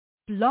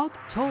Blog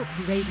Talk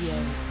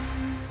Radio.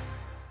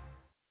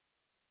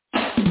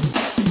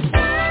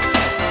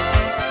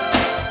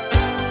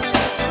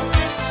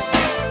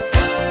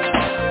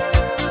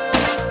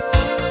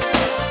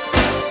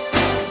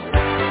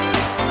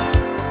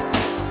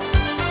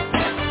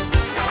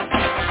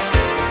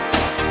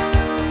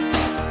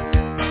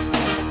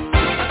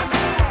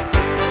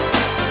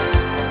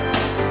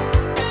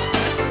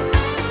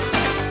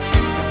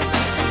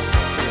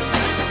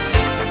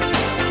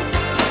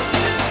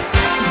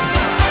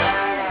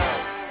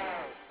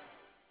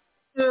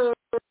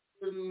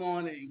 Good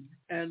morning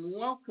and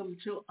welcome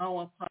to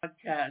our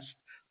podcast,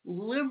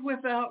 Live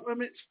Without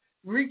Limits,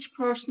 Reach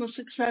Personal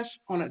Success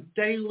on a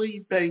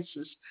Daily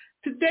Basis.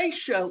 Today's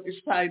show is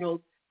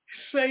titled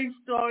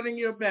Safeguarding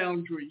Your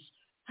Boundaries,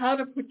 How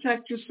to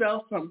Protect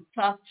Yourself from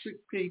Toxic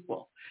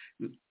People.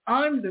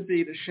 I'm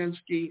David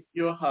Ashinsky,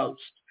 your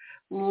host.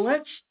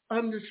 Let's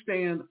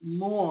understand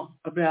more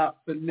about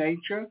the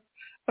nature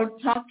of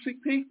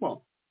toxic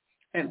people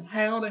and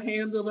how to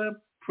handle them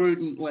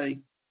prudently.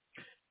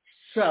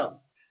 So,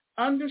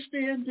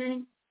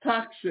 understanding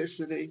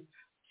toxicity.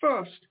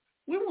 First,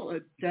 we will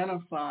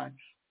identify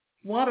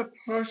what a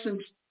person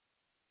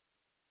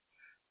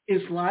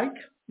is like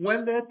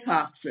when they're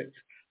toxic.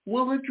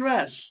 We'll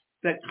address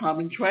their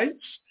common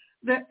traits,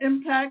 their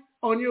impact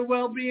on your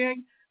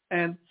well-being,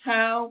 and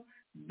how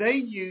they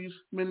use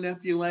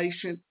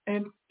manipulation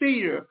and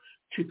fear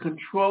to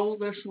control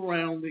their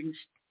surroundings.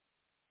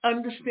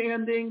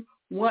 Understanding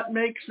what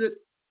makes it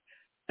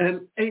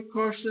a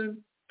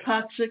person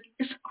toxic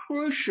is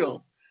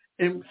crucial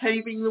in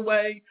paving the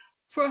way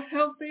for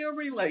healthier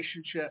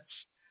relationships.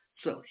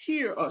 So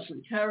here are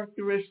some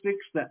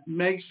characteristics that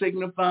may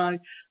signify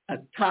a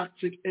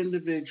toxic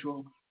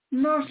individual.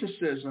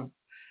 Narcissism.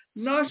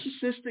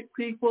 Narcissistic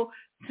people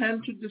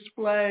tend to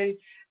display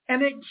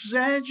an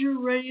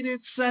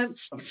exaggerated sense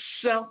of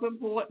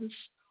self-importance,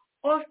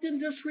 often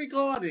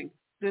disregarding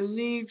the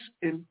needs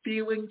and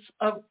feelings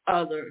of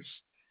others.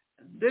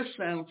 This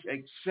sounds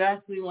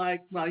exactly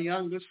like my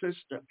younger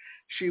sister.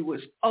 She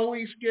was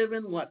always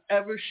given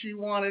whatever she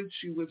wanted.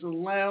 She was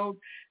allowed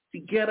to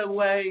get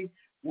away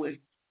with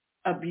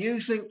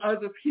abusing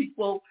other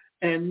people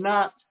and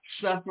not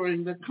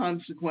suffering the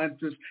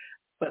consequences.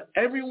 But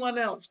everyone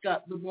else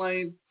got the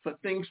blame for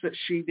things that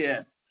she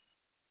did.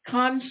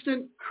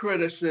 Constant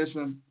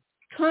criticism,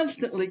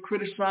 constantly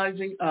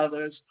criticizing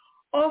others,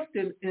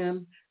 often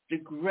in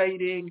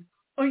degrading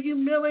or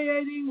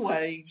humiliating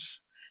ways,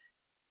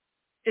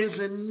 is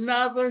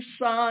another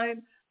sign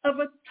of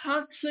a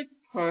toxic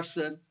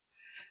person.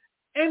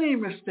 Any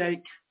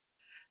mistake,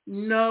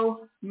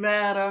 no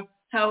matter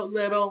how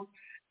little,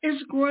 is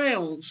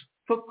grounds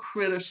for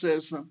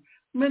criticism.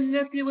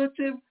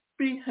 Manipulative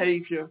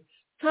behavior.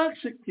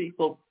 Toxic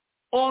people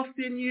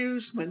often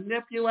use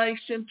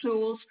manipulation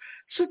tools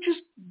such as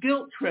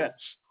guilt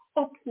trips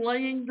or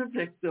playing the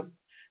victim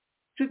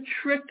to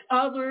trick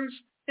others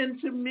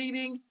into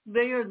meeting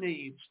their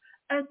needs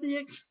at the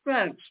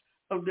expense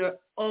of their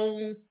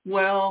own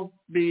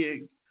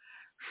well-being.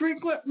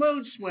 Frequent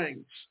mood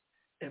swings.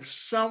 If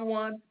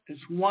someone is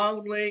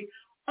wildly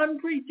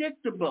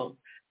unpredictable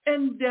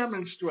and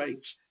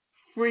demonstrates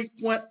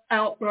frequent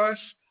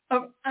outbursts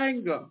of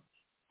anger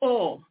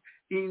or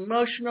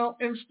emotional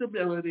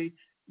instability,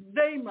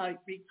 they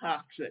might be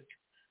toxic.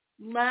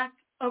 Lack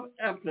of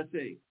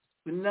empathy.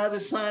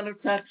 Another sign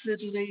of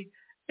toxicity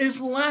is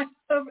lack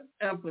of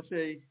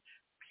empathy.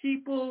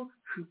 People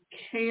who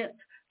can't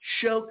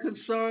show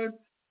concern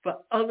for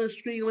others'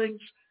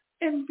 feelings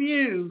and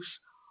views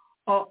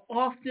are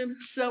often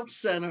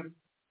self-centered,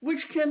 which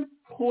can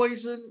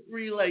poison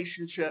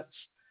relationships.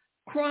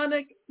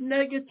 Chronic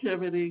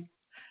negativity.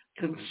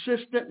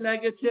 Consistent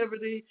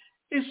negativity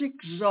is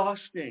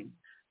exhausting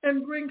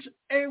and brings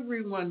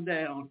everyone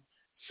down,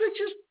 such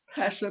as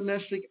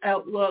pessimistic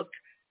outlook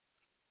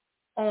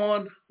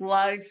on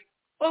life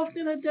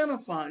often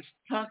identifies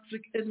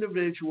toxic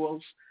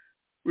individuals.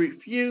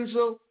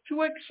 Refusal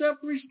to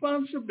accept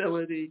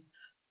responsibility.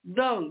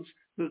 Those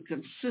who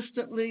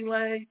consistently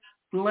lay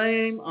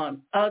blame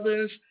on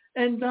others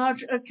and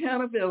dodge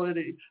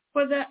accountability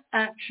for their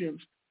actions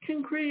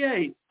can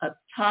create a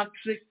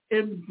toxic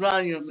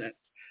environment.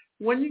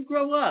 When you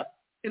grow up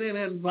in an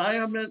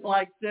environment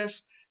like this,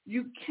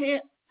 you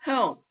can't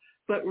help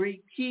but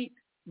repeat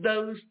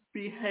those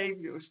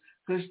behaviors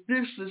because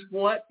this is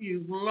what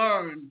you've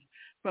learned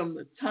from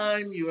the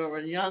time you are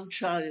a young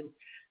child.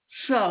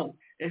 So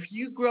if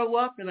you grow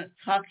up in a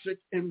toxic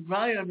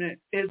environment,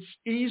 it's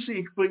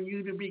easy for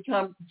you to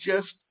become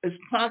just as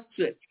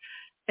toxic.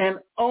 And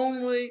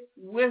only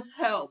with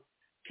help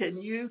can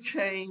you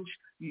change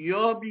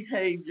your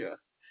behavior.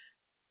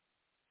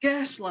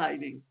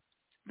 Gaslighting.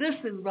 This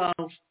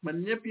involves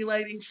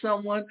manipulating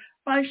someone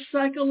by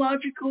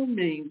psychological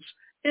means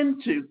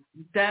into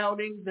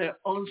doubting their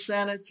own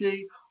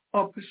sanity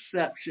or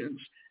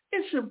perceptions.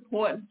 It's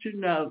important to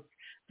note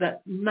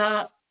that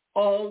not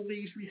all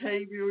these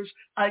behaviors,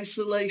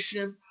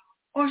 isolation,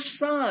 are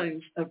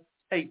signs of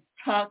a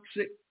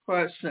toxic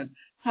person.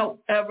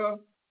 However,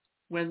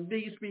 when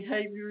these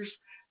behaviors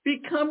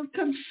become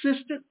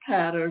consistent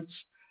patterns,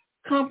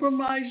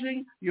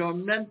 compromising your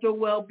mental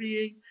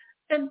well-being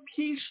and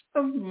peace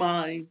of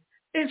mind.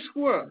 It's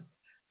worth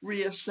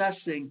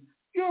reassessing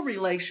your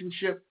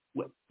relationship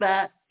with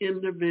that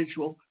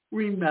individual.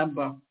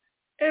 Remember,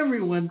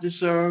 everyone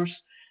deserves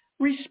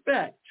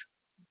respect,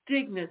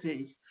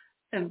 dignity,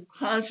 and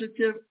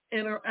positive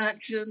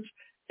interactions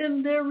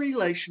in their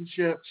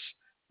relationships.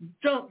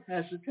 Don't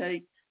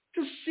hesitate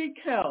to seek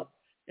help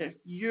if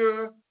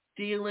you're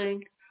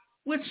dealing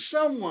with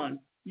someone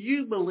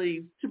you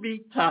believe to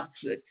be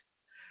toxic.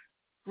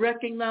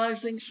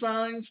 Recognizing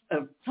signs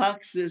of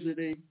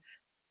toxicity.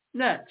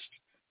 Next,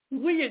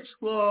 we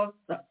explore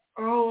the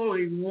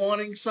early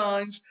warning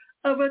signs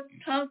of a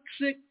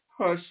toxic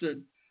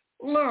person.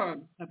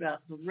 Learn about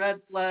the red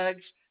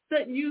flags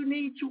that you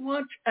need to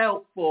watch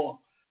out for,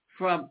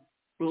 from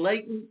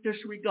blatant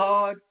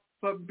disregard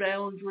for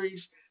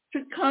boundaries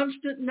to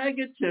constant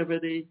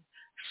negativity,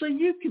 so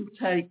you can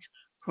take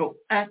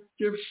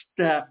proactive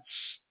steps.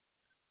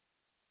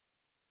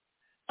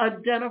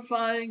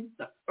 Identifying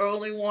the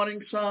early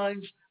warning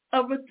signs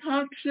of a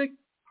toxic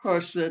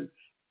person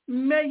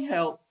may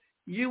help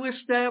you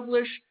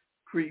establish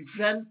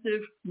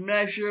preventive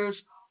measures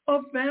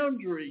or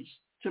boundaries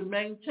to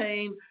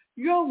maintain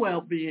your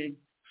well-being.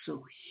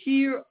 So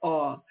here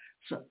are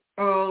some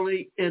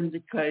early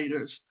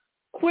indicators.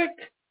 Quick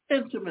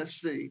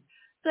intimacy.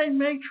 They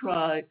may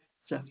try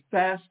to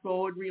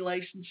fast-forward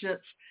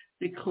relationships,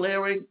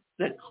 declaring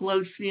their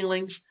close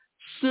feelings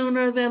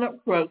sooner than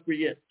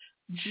appropriate.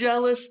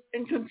 Jealous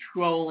and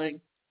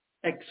controlling,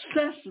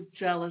 excessive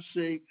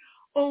jealousy,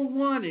 or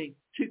wanting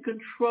to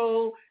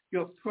control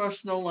your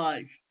personal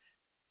life,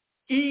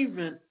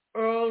 even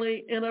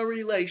early in a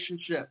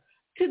relationship,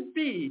 could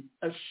be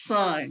a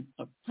sign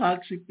of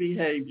toxic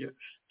behavior.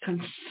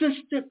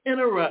 Consistent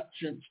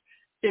interruptions,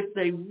 if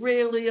they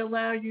rarely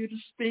allow you to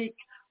speak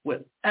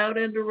without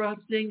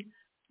interrupting,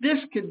 this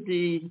could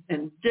be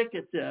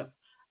indicative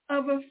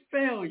of a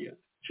failure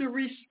to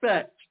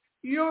respect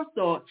your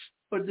thoughts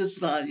or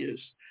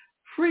desires.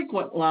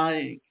 Frequent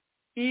lying,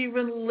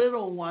 even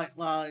little white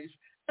lies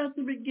at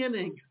the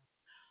beginning,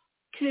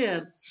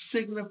 can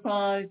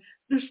signify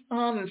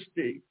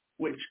dishonesty,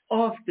 which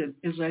often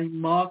is a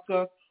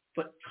marker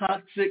for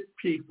toxic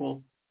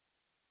people.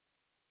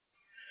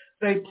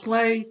 They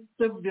play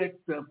the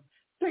victim.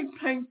 They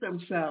paint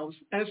themselves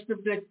as the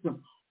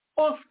victim,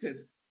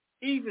 often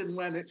even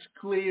when it's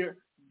clear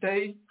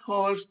they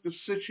caused the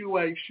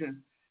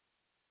situation.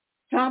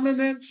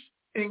 Dominance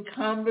in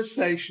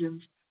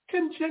conversations,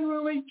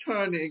 continually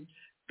turning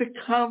the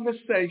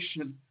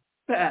conversation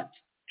back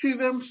to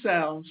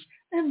themselves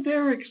and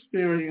their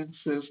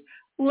experiences.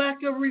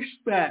 Lack of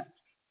respect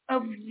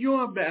of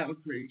your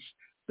boundaries.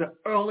 The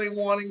early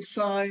warning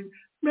sign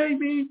may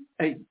be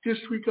a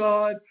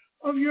disregard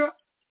of your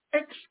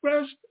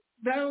expressed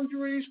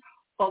boundaries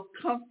or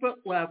comfort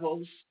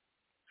levels.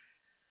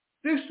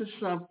 This is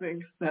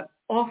something that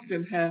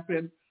often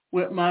happened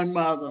with my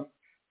mother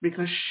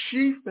because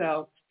she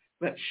felt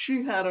that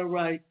she had a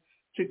right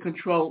to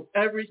control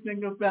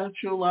everything about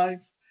your life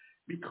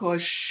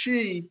because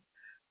she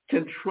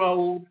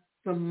controlled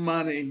the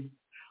money.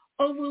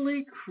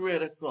 Overly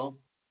critical.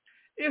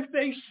 If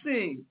they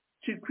seem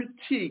to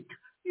critique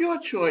your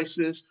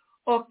choices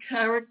or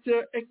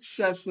character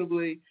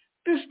excessively,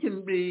 this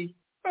can be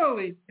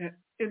early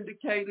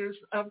indicators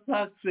of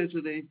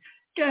toxicity.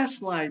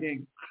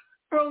 Gaslighting.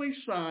 Early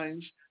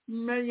signs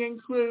may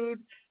include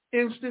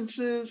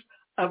instances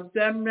of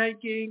them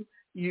making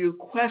you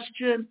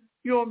question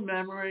your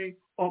memory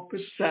or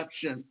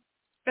perception.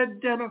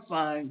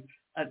 Identifying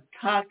a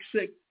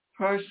toxic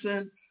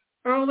person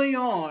early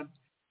on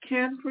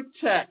can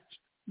protect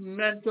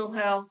mental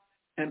health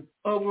and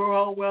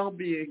overall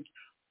well-being.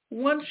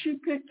 Once you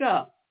pick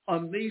up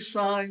on these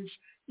signs,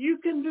 you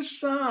can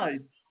decide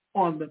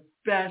on the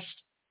best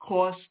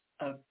course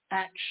of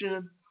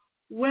action,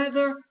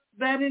 whether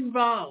that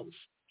involves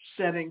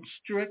setting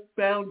strict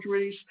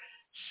boundaries,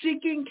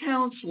 seeking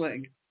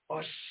counseling,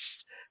 or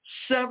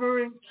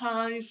severing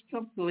ties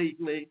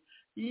completely.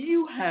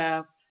 You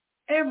have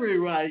every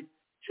right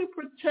to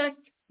protect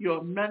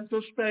your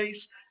mental space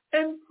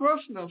and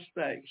personal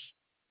space.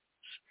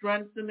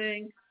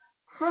 Strengthening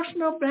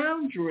personal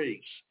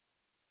boundaries.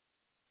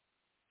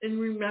 And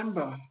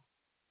remember,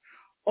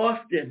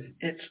 often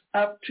it's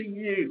up to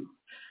you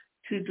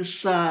to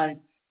decide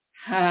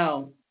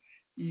how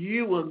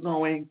you are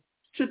going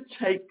to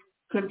take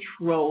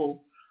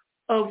control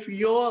of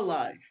your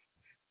life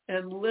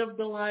and live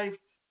the life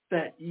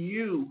that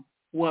you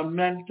were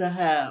meant to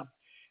have.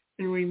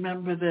 And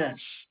remember this,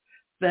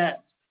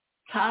 that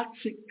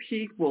toxic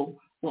people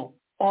will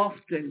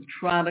often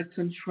try to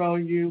control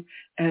you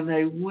and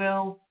they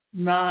will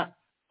not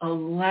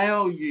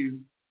allow you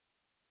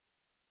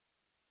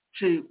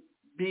to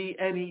be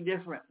any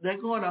different.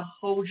 They're going to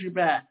hold you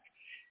back.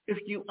 If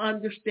you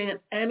understand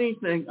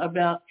anything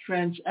about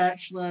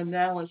transactional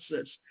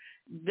analysis,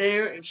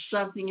 there is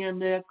something in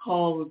there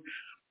called,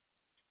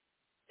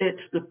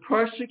 it's the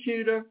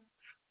persecutor,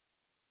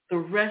 the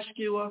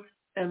rescuer,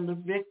 and the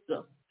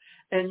victim.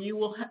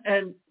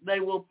 and they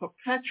will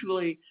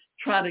perpetually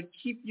try to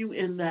keep you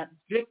in that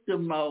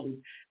victim mode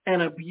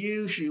and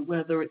abuse you,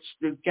 whether it's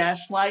through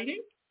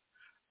gaslighting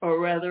or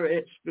whether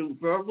it's through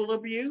verbal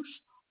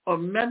abuse or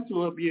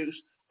mental abuse,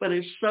 but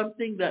it's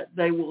something that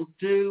they will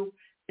do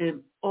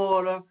in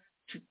order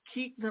to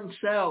keep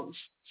themselves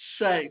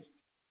safe.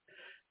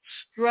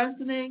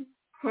 Strengthening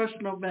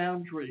personal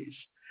boundaries.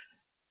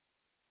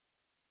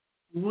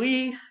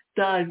 We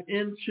dive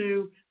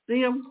into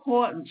the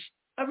importance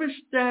of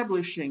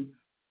establishing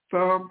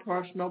firm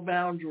personal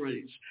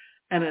boundaries,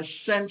 an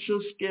essential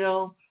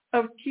skill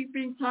of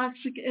keeping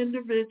toxic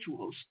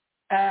individuals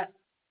at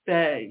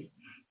bay.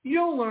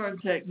 You'll learn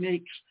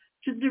techniques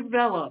to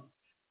develop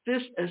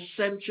this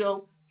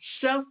essential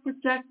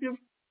self-protective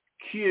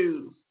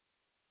cue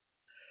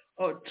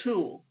or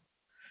tool.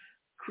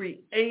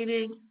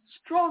 Creating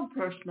strong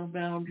personal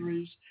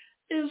boundaries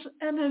is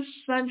an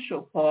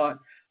essential part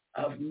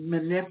of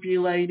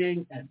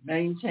manipulating and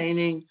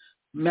maintaining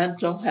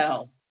mental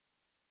health,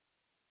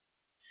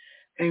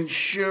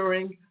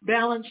 ensuring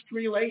balanced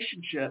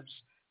relationships,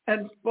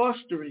 and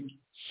fostering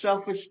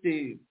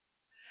self-esteem.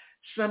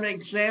 Some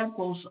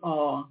examples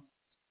are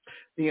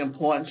the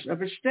importance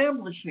of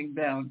establishing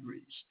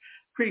boundaries,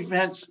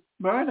 prevents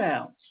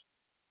burnout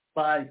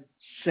by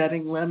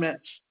setting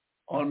limits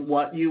on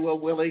what you are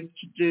willing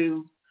to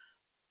do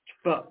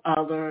for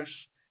others.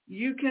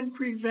 You can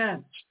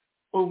prevent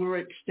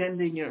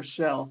overextending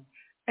yourself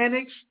and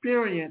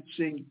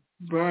experiencing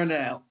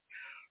burnout.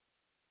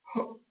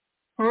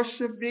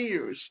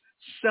 Perseveres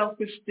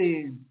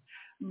self-esteem.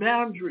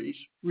 Boundaries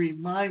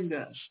remind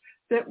us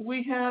that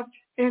we have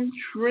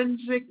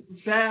intrinsic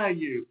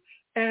value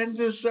and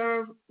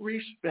deserve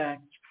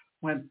respect.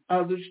 When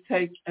others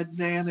take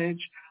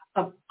advantage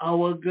of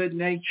our good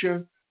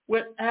nature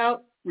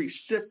without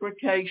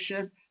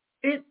reciprocation,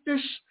 it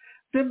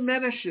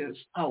diminishes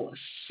our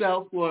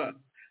self-worth.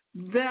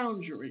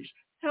 Boundaries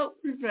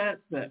help prevent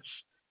this.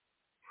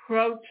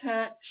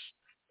 Protects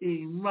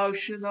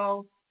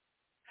emotional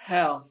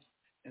health.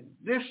 And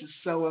this is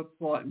so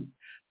important.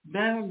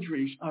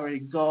 Boundaries are a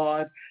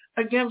guard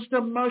against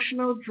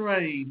emotional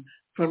drain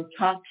from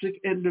toxic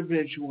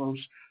individuals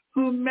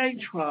who may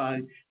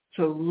try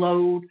to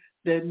load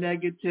their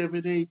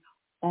negativity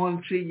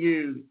onto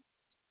you.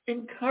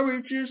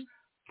 Encourages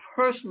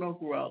personal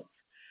growth.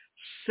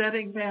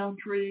 Setting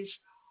boundaries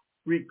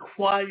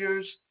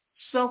requires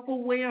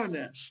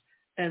self-awareness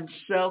and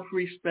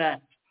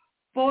self-respect,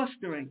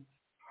 fostering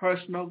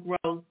personal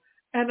growth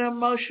and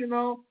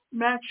emotional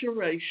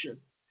maturation.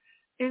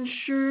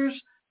 Ensures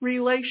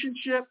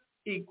relationship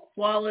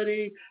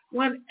equality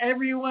when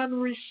everyone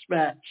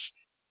respects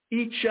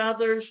each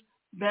other's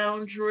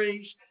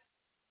boundaries.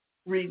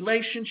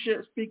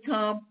 Relationships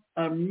become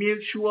a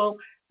mutual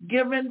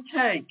give and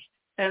take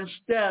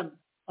instead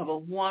of a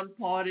one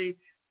party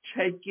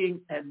taking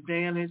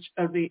advantage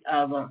of the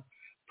other.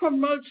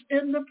 Promotes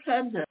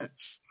independence.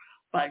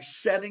 By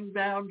setting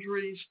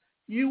boundaries,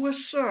 you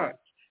assert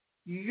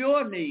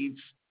your needs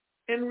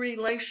in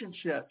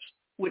relationships,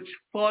 which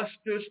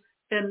fosters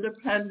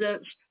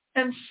independence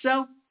and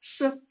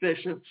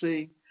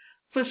self-sufficiency,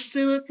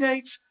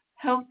 facilitates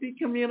healthy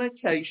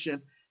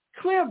communication.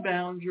 Clear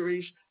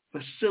boundaries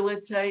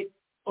facilitate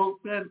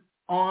open,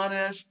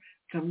 honest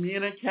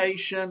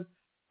communication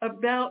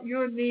about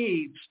your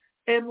needs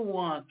and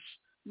wants,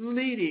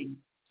 leading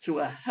to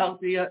a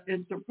healthier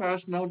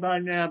interpersonal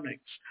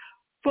dynamics.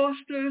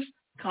 Fosters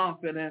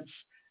confidence.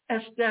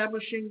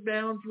 Establishing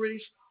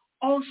boundaries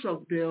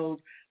also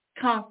build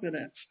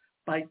confidence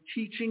by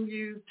teaching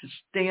you to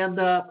stand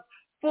up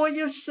for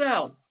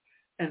yourself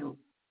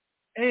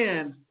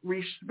and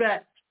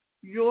respect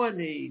your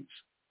needs.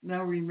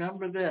 Now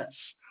remember this,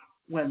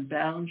 when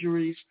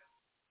boundaries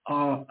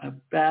are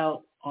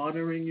about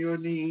honoring your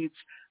needs,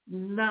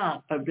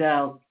 not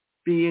about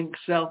being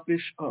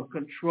selfish or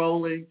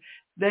controlling,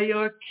 they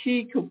are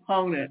key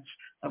components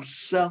of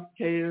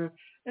self-care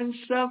and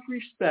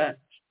self-respect.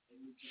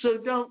 So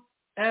don't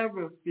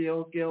ever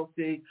feel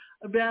guilty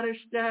about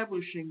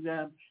establishing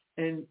them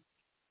in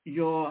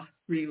your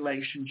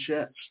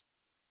relationships.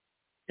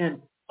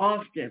 And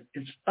often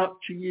it's up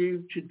to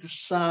you to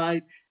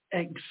decide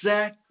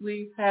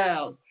exactly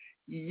how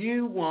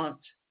you want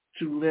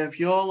to live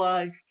your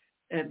life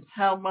and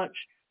how much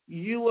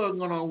you are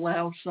going to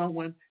allow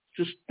someone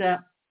to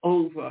step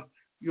over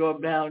your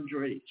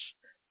boundaries.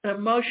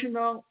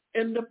 Emotional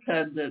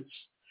independence.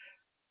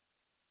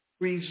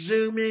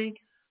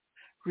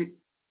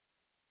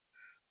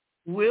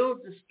 We'll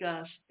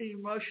discuss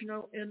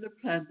emotional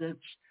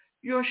independence,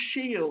 your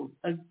shield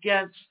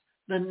against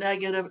the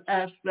negative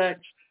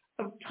aspects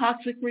of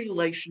toxic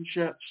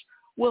relationships.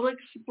 We'll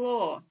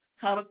explore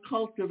how to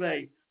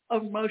cultivate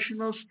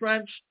emotional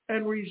strength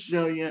and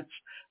resilience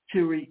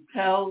to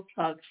repel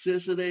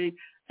toxicity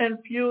and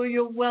fuel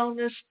your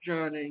wellness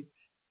journey.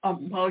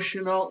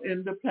 Emotional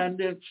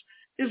independence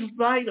is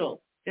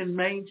vital in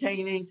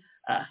maintaining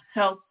a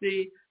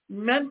healthy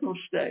mental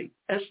state,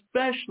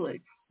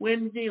 especially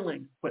when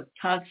dealing with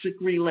toxic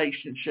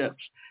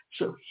relationships.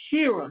 So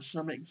here are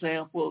some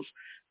examples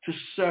to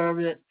serve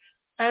it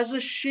as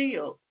a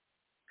shield.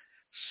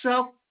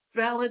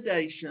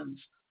 Self-validations,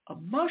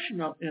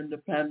 emotional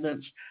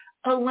independence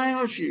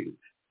allows you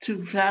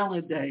to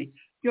validate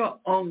your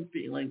own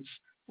feelings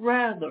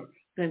rather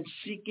than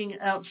seeking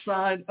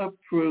outside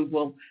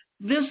approval.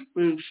 This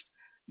boosts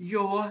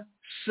your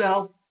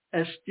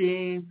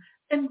self-esteem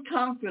and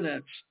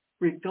confidence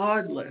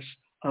regardless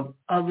of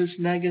others'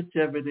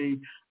 negativity.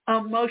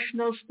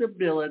 Emotional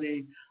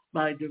stability,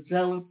 by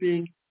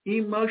developing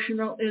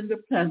emotional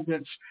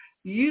independence,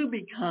 you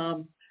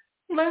become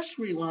less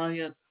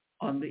reliant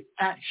on the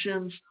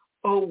actions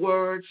or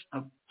words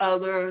of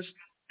others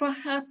for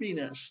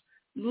happiness,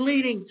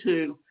 leading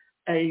to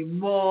a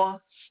more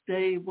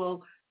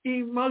stable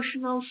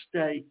emotional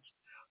state.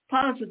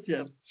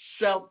 Positive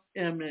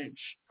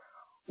self-image.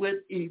 With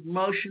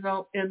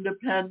emotional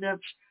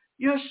independence,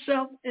 your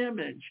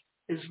self-image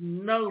is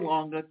no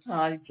longer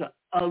tied to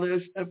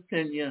others'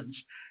 opinions.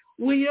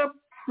 We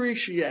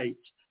appreciate,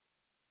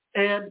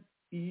 and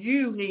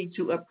you need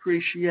to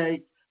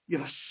appreciate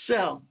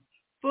yourself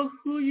for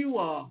who you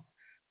are,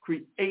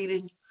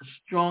 creating a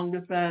strong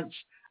defense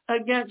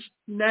against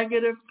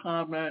negative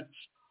comments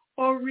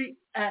or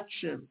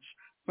reactions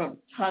from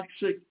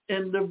toxic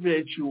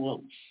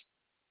individuals.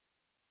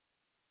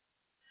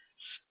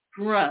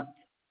 Strength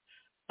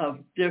of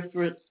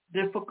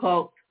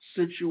difficult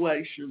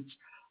situations.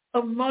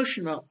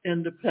 Emotional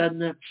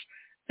independence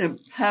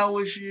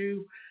empowers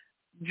you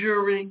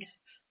during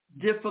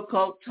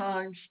difficult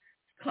times,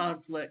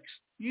 conflicts.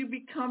 You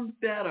become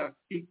better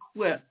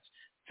equipped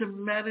to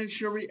manage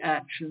your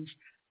reactions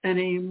and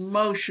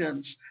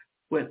emotions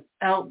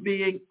without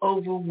being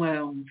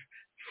overwhelmed.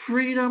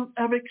 Freedom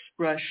of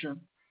expression.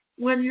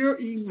 When you're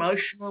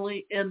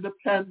emotionally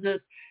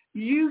independent,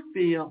 you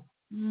feel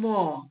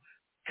more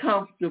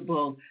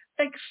comfortable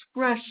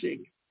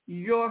expressing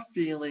your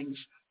feelings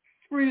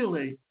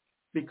freely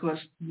because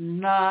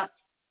not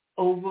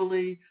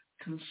overly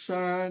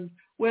concerned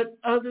with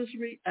others'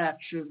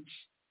 reactions.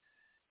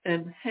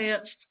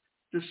 Enhanced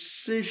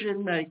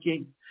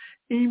decision-making.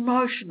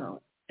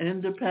 Emotional,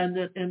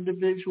 independent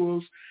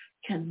individuals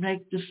can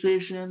make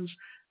decisions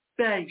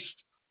based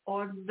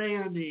on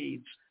their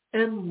needs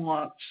and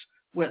wants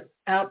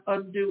without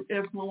undue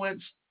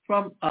influence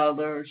from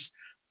others.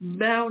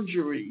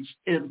 Boundaries,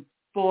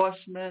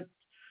 enforcement,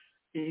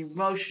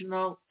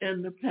 emotional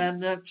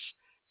independence,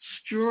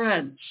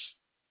 strengths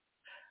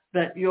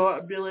that your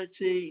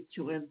ability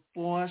to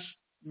enforce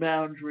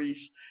boundaries.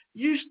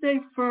 You stay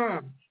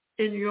firm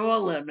in your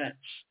limits,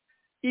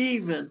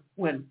 even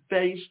when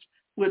faced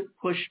with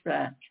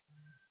pushback.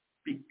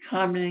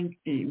 Becoming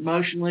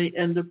emotionally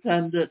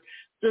independent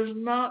does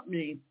not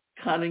mean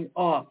cutting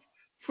off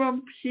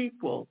from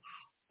people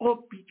or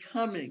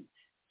becoming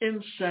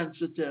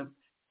insensitive.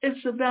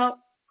 It's about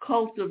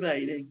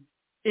cultivating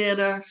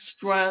inner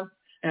strength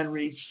and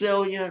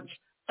resilience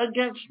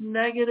against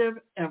negative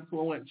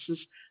influences.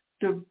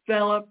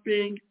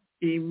 Developing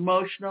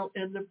emotional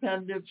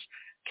independence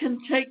can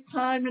take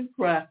time and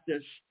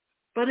practice,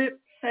 but it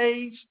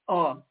pays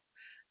off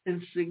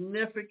in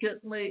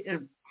significantly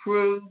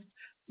improved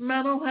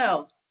mental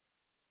health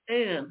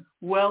and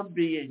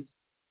well-being.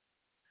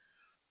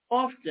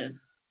 Often,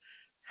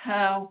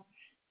 how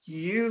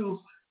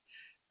you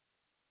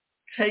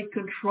take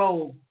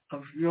control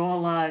of your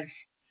life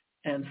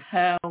and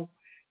how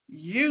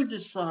you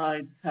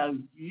decide how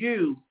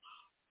you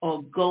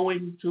are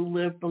going to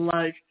live the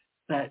life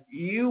that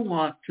you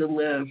want to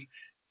live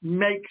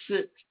makes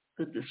it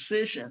the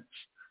decisions.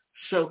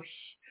 So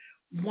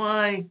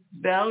why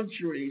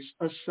boundaries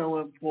are so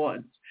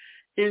important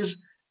is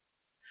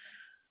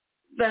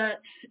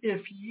that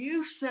if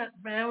you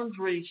set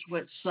boundaries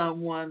with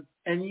someone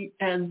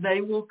and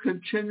they will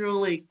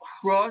continually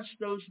cross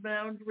those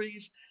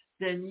boundaries,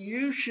 then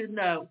you should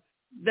know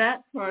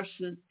that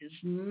person is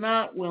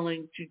not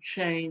willing to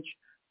change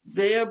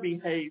their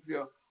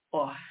behavior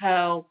or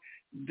how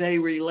they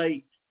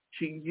relate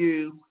to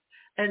you.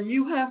 And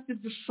you have to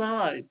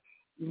decide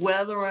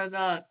whether or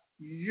not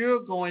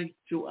you're going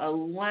to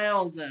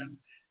allow them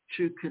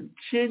to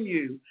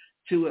continue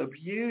to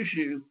abuse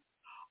you,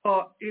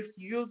 or if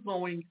you're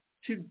going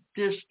to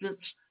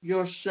distance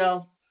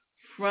yourself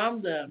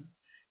from them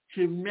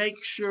to make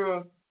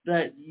sure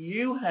that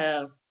you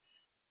have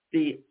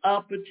the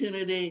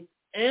opportunity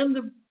and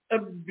the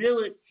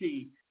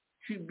ability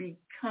to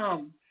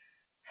become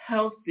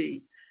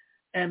healthy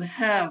and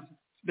have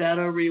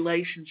better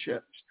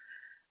relationships.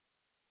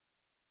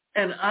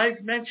 And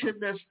I've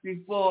mentioned this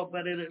before,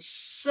 but it is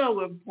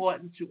so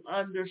important to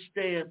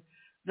understand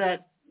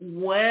that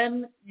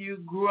when you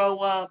grow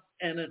up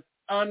in an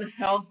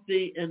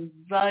unhealthy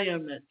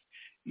environment,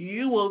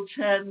 you will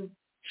tend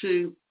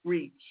to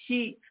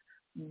repeat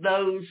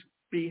those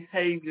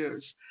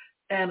behaviors.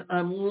 And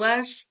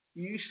unless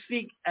you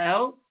seek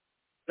out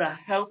the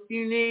help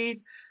you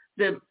need,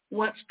 then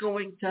what's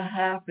going to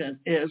happen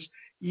is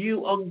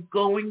you are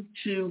going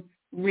to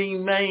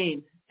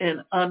remain in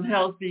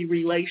unhealthy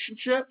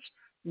relationships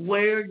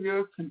where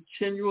you're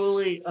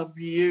continually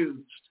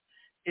abused.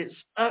 It's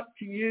up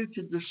to you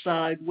to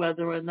decide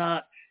whether or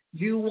not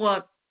you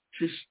want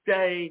to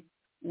stay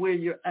where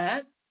you're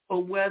at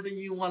or whether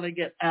you want to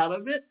get out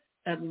of it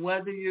and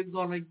whether you're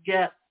going to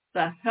get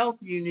the help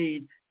you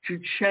need to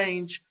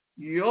change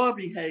your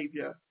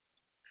behavior.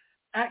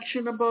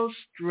 Actionable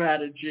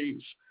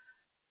strategies.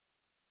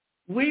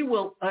 We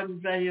will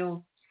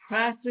unveil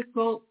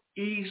practical,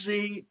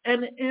 easy,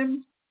 and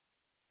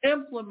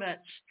implement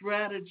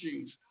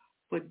strategies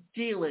for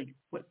dealing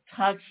with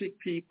toxic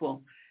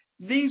people.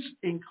 These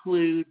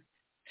include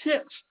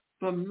tips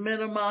for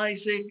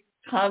minimizing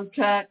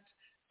contact,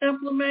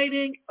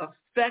 implementing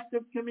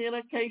effective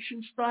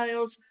communication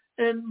styles,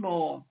 and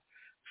more.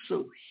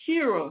 So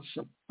here are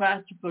some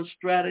practical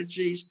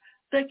strategies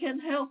that can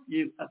help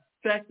you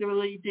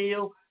effectively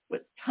deal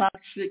with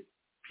toxic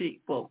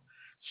people.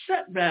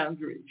 Set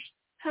boundaries.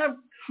 Have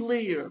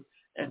clear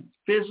and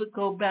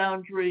physical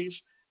boundaries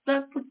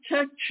that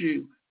protect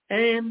you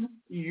and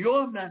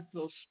your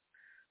mental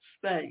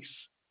space.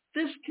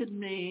 This could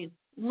mean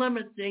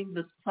limiting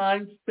the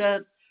time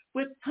spent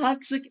with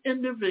toxic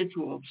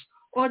individuals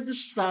or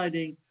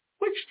deciding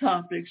which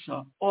topics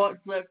are off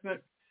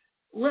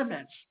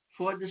limits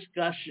for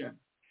discussion.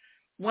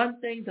 One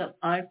thing that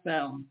I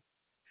found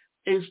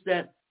is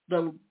that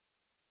the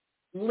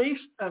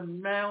least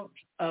amount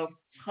of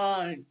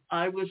time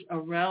I was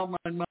around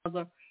my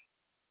mother,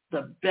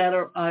 the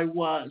better I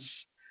was.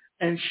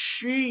 And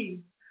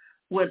she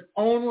would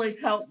only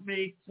help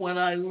me when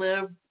I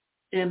lived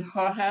in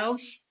her house.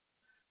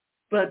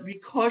 But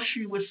because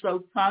she was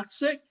so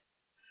toxic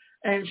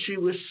and she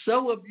was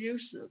so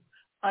abusive,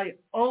 I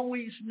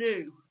always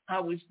knew I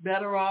was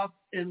better off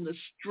in the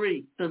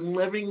street than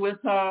living with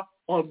her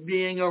or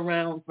being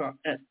around her.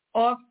 And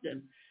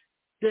often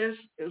this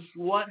is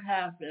what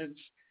happens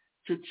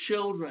to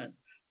children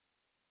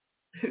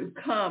who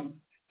come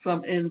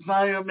from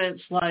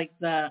environments like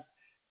that,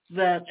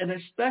 and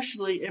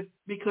especially if,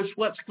 because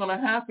what's going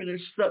to happen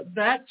is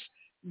that's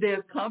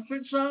their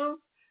comfort zone,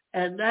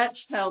 and that's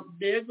how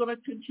they're going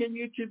to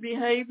continue to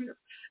behave.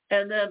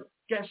 And then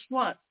guess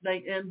what?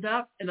 They end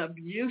up in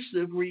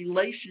abusive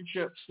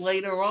relationships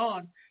later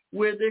on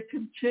where they're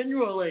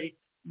continually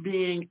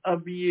being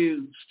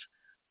abused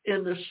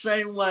in the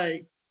same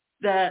way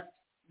that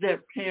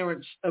their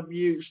parents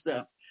abused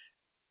them.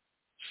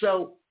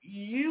 So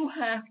you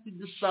have to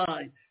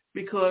decide,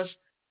 because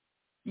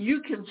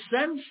you can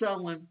send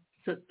someone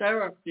to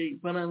therapy,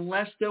 but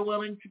unless they're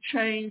willing to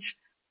change,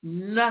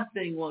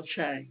 nothing will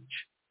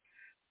change.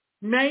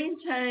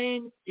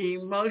 Maintain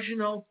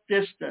emotional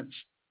distance.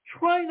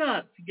 Try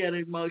not to get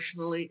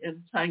emotionally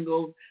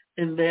entangled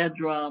in their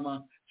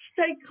drama.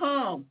 Stay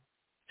calm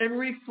and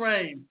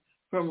refrain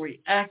from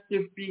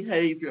reactive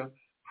behavior.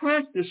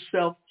 Practice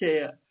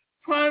self-care.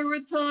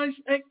 Prioritize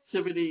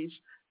activities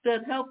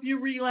that help you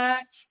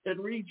relax and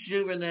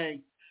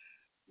rejuvenate.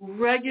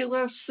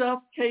 Regular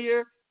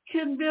self-care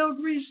can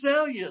build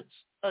resilience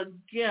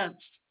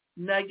against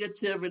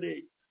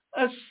negativity.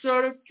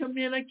 Assertive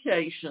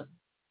communication.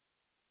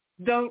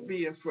 Don't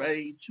be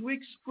afraid to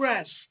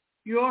express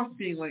your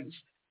feelings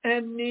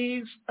and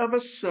needs of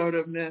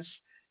assertiveness,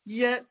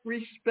 yet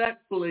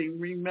respectfully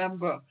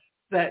remember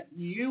that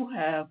you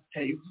have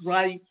a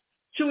right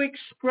to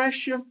express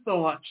your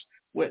thoughts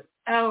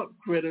without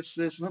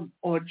criticism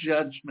or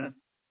judgment.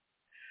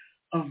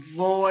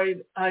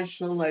 Avoid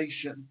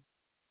isolation.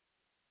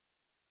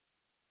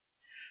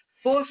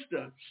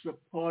 Foster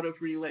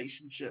supportive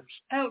relationships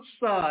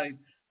outside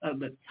of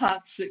the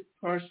toxic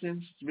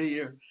person's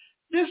sphere.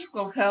 This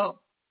will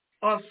help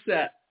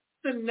offset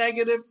the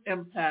negative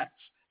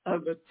impacts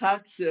of the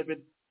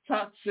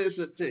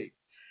toxicity.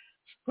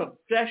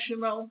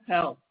 Professional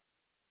help.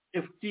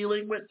 If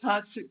dealing with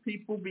toxic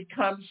people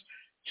becomes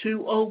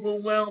too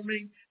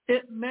overwhelming,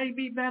 it may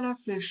be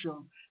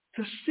beneficial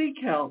to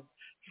seek help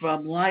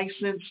from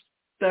licensed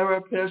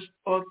therapists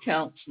or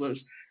counselors.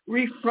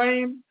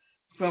 Refrain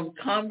from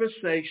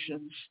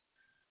conversations.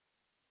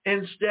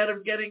 Instead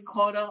of getting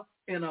caught up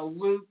in a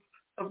loop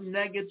of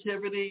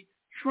negativity,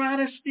 try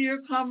to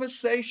steer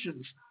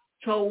conversations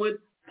toward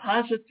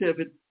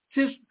positivity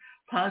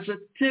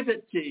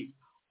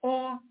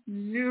or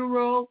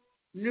neutral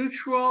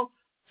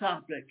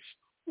topics.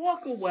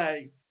 Walk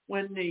away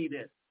when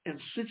needed. In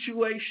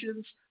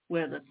situations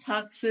where the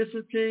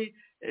toxicity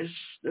is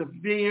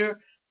severe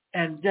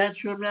and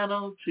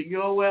detrimental to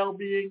your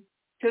well-being,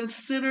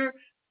 consider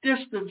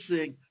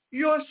distancing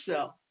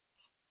yourself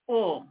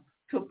or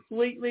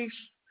completely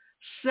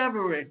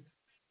severing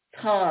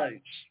ties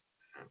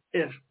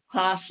if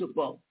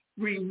possible.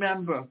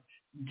 Remember,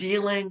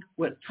 dealing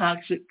with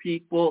toxic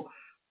people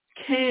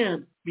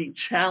can be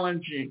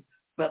challenging,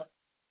 but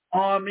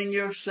arming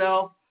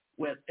yourself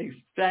with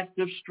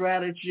effective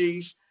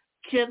strategies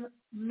can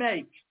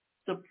make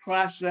the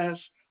process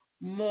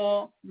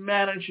more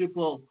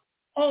manageable.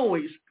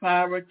 Always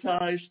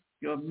prioritize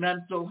your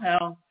mental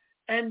health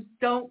and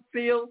don't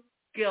feel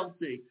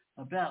guilty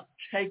about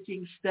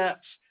taking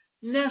steps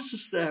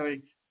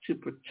necessary to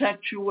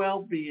protect your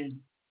well-being.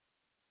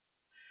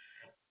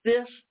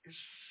 This is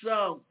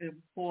so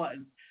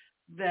important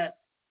that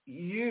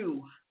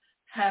you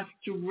have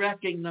to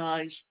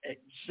recognize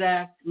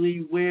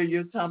exactly where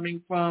you're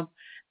coming from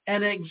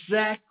and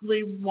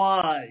exactly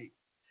why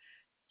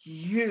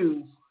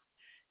you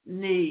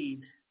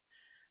need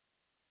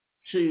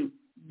to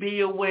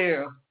be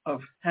aware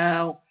of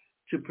how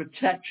to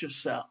protect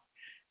yourself.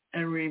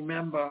 And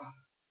remember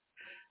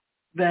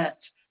that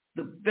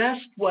the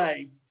best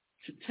way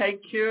to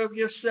take care of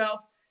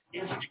yourself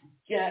is to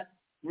get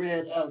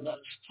rid of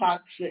those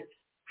toxic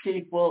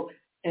people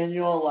in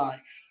your life.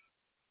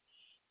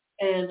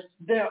 And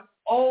they're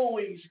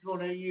always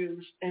going to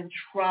use and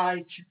try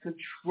to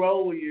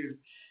control you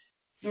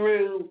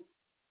through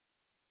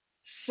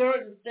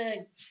certain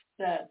things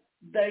that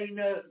they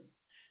know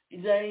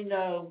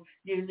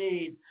you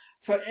need.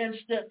 For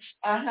instance,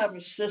 I have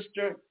a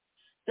sister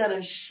that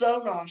is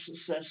so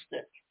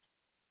narcissistic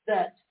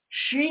that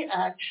she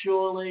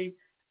actually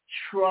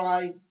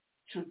tried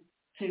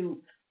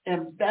to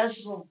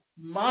embezzle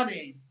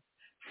money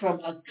from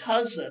a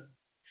cousin,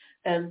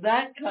 and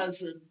that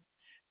cousin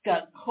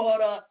got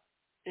caught up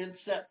in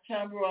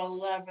September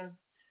 11th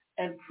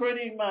and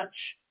pretty much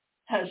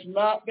has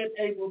not been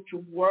able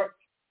to work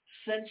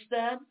since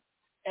then.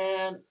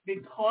 And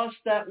because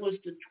that was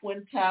the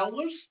Twin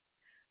Towers,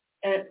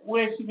 and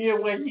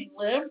near where he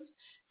lived,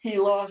 he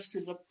lost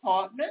his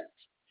apartment.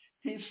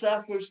 He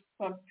suffers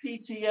from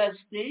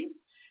PTSD.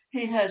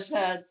 He has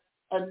had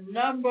a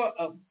number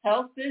of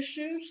health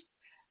issues,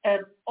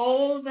 and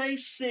all they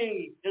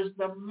see is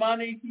the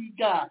money he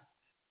got.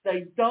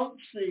 They don't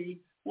see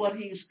what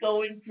he's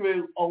going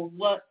through or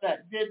what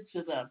that did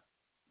to them.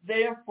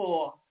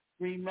 Therefore,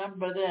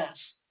 remember this,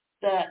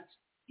 that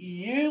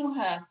you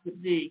have to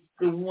be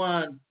the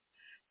one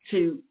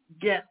to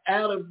get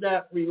out of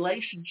that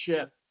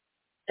relationship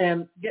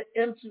and get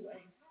into a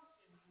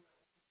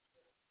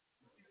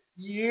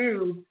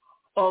you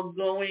are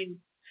going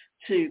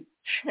to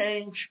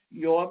change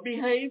your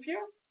behavior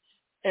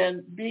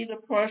and be the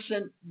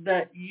person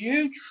that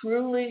you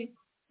truly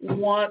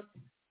want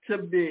to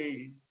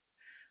be.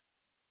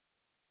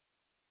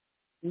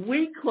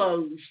 We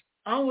close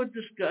our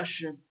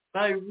discussion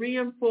by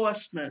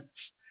reinforcements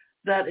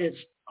that it's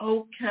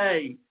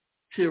okay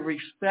to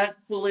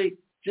respectfully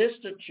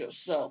distance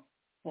yourself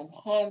from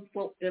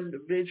harmful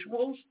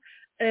individuals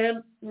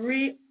and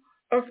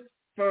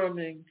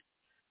reaffirming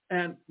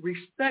and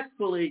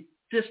respectfully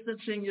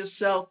distancing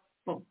yourself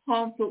from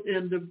harmful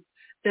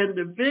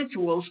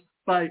individuals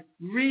by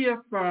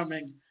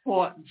reaffirming the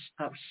importance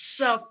of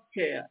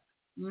self-care,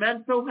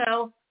 mental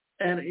health,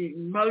 and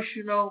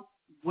emotional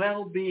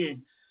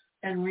well-being.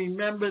 And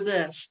remember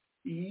this,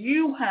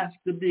 you have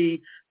to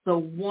be the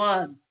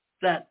one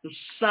that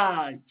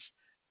decides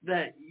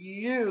that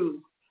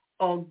you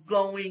are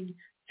going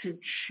to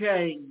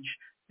change,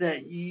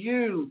 that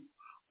you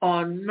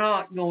are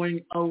not going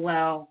to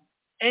allow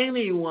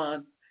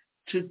anyone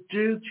to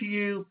do to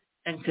you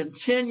and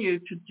continue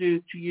to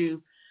do to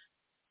you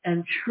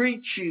and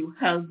treat you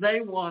how they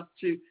want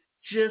to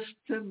just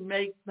to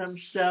make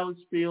themselves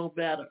feel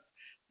better.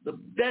 The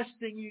best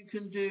thing you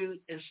can do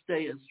is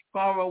stay as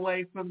far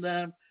away from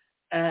them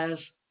as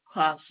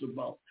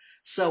possible.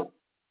 So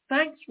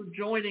thanks for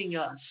joining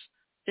us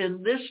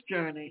in this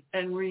journey.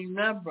 And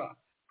remember,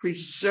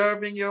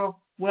 preserving your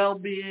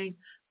well-being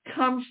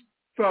comes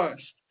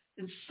first.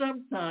 And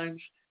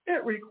sometimes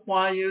it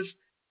requires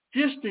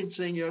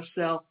distancing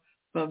yourself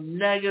from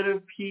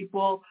negative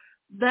people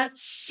that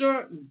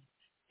certain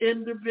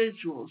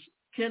individuals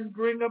can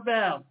bring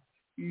about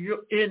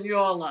in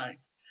your life.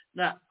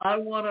 Now, I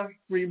want to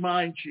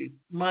remind you,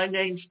 my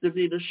name's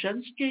Davida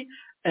Shinsky,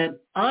 and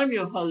I'm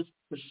your host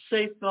for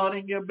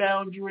Safeguarding Your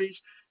Boundaries,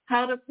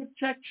 how to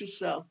protect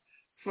yourself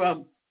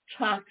from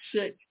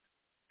toxic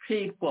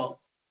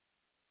people.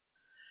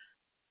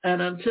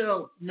 And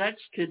until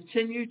next,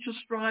 continue to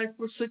strive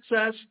for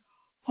success,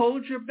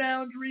 hold your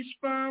boundaries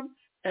firm,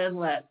 and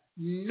let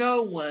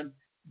no one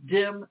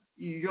dim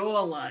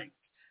your light.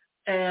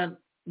 And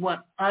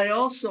what I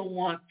also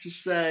want to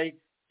say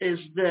is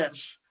this.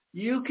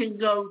 You can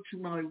go to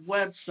my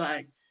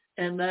website,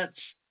 and that's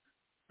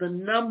the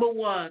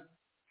 #1,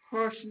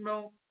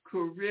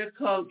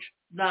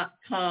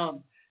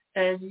 personalcareercoach.com,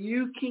 and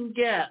you can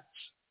get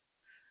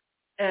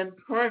and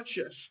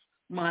purchase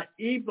my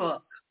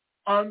ebook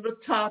on the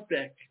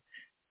topic.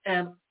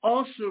 And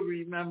also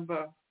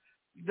remember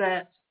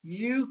that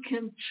you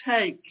can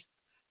take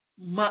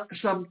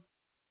some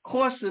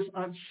courses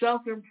on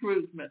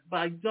self-improvement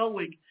by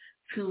going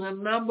to the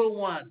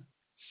 #1,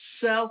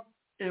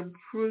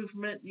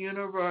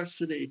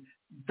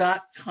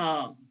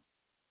 selfimprovementuniversity.com.